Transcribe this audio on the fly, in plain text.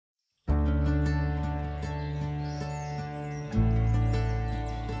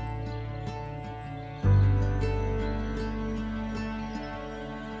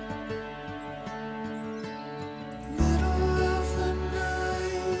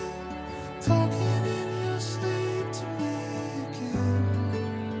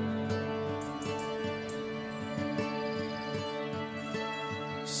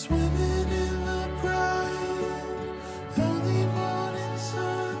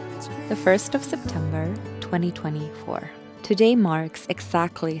the 1st of September 2024. Today marks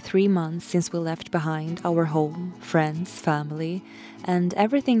exactly 3 months since we left behind our home, friends, family, and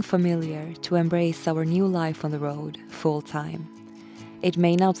everything familiar to embrace our new life on the road full time. It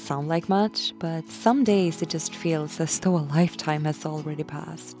may not sound like much, but some days it just feels as though a lifetime has already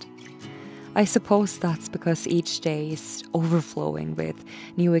passed. I suppose that's because each day is overflowing with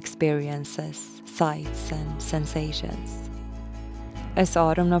new experiences, sights, and sensations. As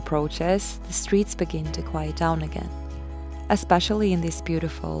autumn approaches, the streets begin to quiet down again, especially in this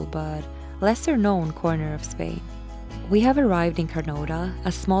beautiful but lesser-known corner of Spain. We have arrived in Carnota,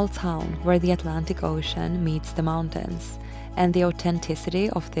 a small town where the Atlantic Ocean meets the mountains, and the authenticity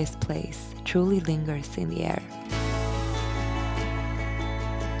of this place truly lingers in the air.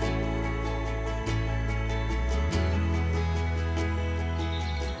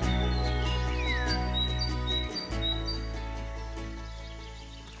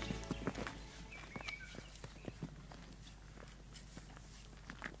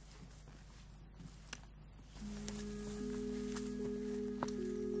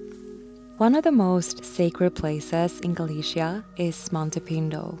 One of the most sacred places in Galicia is Monte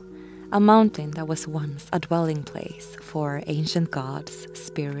Pindo, a mountain that was once a dwelling place for ancient gods,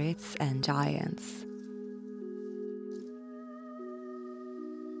 spirits, and giants.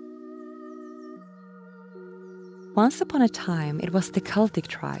 Once upon a time, it was the Celtic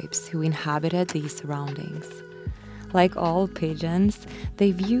tribes who inhabited these surroundings. Like all pigeons,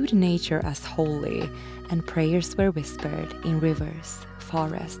 they viewed nature as holy, and prayers were whispered in rivers,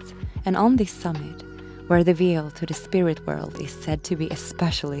 forests, and on this summit, where the veil to the spirit world is said to be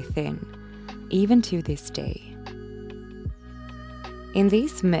especially thin, even to this day. In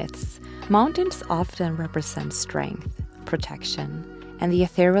these myths, mountains often represent strength, protection, and the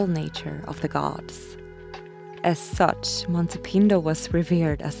ethereal nature of the gods. As such, Monte Pindo was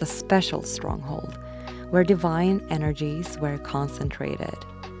revered as a special stronghold, where divine energies were concentrated.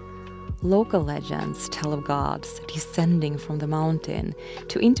 Local legends tell of gods descending from the mountain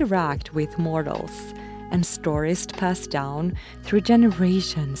to interact with mortals, and stories passed down through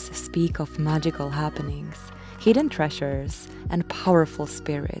generations speak of magical happenings, hidden treasures, and powerful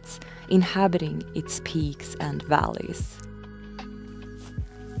spirits inhabiting its peaks and valleys.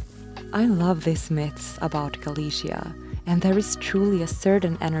 I love these myths about Galicia, and there is truly a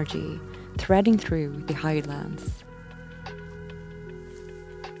certain energy threading through the highlands.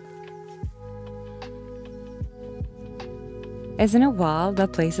 Isn't it wild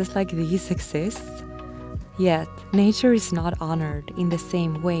that places like these exist? Yet, nature is not honored in the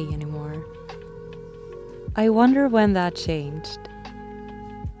same way anymore. I wonder when that changed.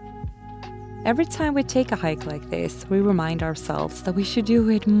 Every time we take a hike like this, we remind ourselves that we should do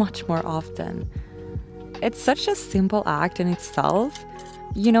it much more often. It's such a simple act in itself,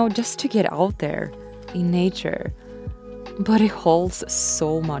 just to get out there in nature, but it holds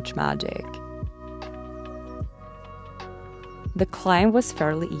so much magic. The climb was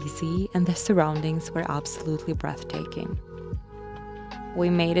fairly easy and the surroundings were absolutely breathtaking. We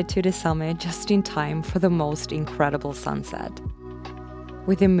made it to the summit just in time for the most incredible sunset,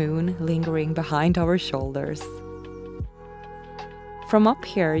 with the moon lingering behind our shoulders. From up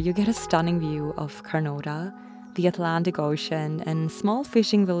here, you get a stunning view of Carnota, the Atlantic Ocean, and small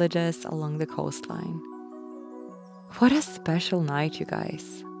fishing villages along the coastline. What a special night, you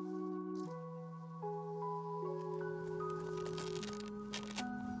guys.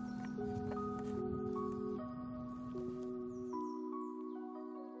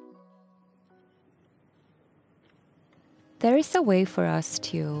 There is a way for us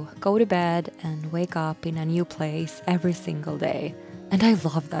to go to bed and wake up in a new place every single day. And I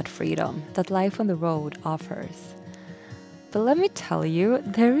love that freedom that life on the road offers. But let me tell you,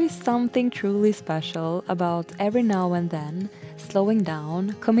 there is something truly special about every now and then slowing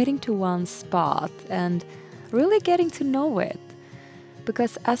down, committing to one spot, and really getting to know it.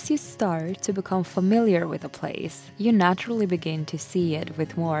 Because as you start to become familiar with a place, you naturally begin to see it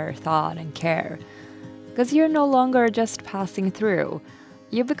with more thought and care. Because you're no longer just passing through,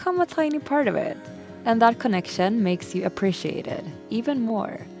 you become a tiny part of it, and that connection makes you appreciate it even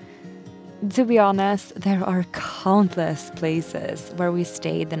more. To be honest, there are countless places where we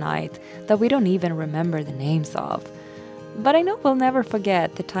stayed the night that we don't even remember the names of, but I know we'll never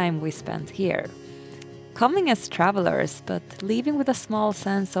forget the time we spent here. Coming as travelers, but leaving with a small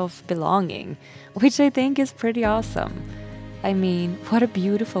sense of belonging, which I think is pretty awesome. I mean, what a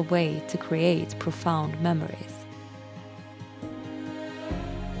beautiful way to create profound memories.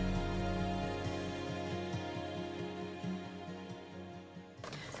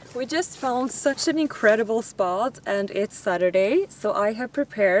 We just found such an incredible spot and it's Saturday, so I have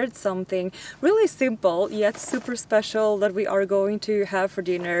prepared something really simple yet super special that we are going to have for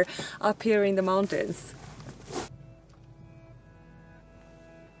dinner up here in the mountains.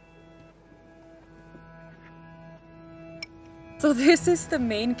 So this is the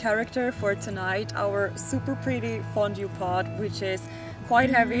main character for tonight, our super pretty fondue pot, which is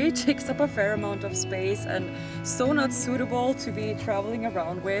quite heavy, takes up a fair amount of space and so not suitable to be traveling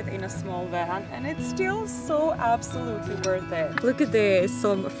around with in a small van, and it's still so absolutely worth it. Look at this,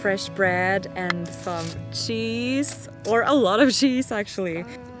 some fresh bread and some cheese, or a lot of cheese actually.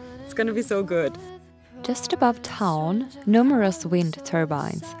 It's gonna be so good. Just above town, numerous wind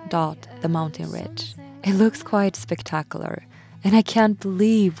turbines dot the mountain ridge. It looks quite spectacular, and I can't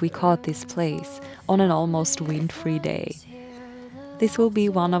believe we caught this place on an almost wind-free day. This will be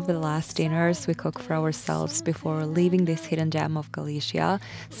one of the last dinners we cook for ourselves before leaving this hidden gem of Galicia,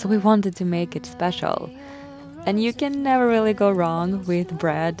 so we wanted to make it special. And you can never really go wrong with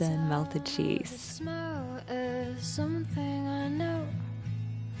bread and melted cheese.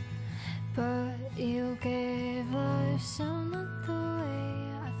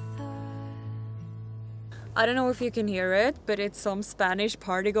 I don't know if you can hear it, but it's some Spanish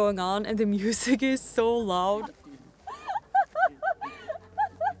party going on and the music is so loud.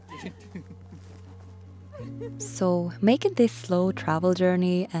 So making this slow travel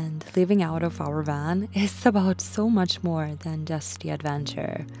journey and living out of our van is about so much more than just the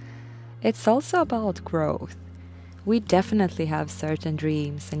adventure. It's also about growth. We definitely have certain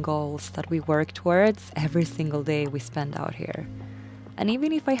dreams and goals that we work towards every single day we spend out here. And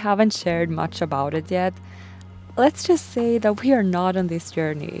even if I haven't shared much about it yet, let's just say that we are not on this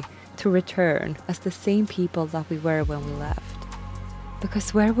journey to return as the same people that we were when we left.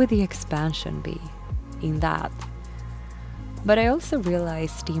 Because where would the expansion be in that? But I also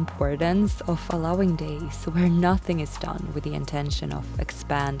realized the importance of allowing days where nothing is done with the intention of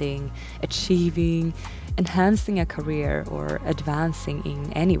expanding, achieving, enhancing a career, or advancing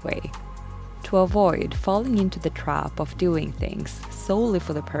in any way. To avoid falling into the trap of doing things solely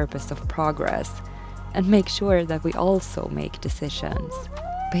for the purpose of progress, and make sure that we also make decisions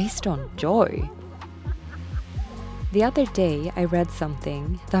based on joy. The other day I read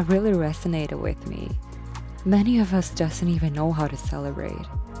something that really resonated with me. Many of us doesn't even know how to celebrate,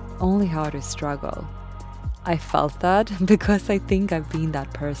 only how to struggle. I felt that because I think I've been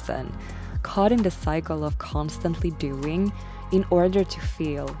that person, caught in the cycle of constantly doing in order to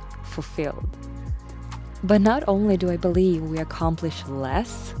feel fulfilled. But not only do I believe we accomplish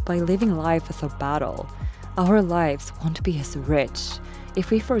less by living life as a battle, our lives won't be as rich if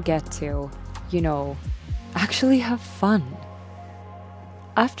we forget to, actually have fun.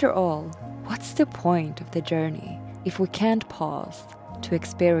 After all, what's the point of the journey if we can't pause to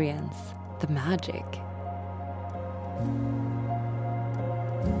experience the magic?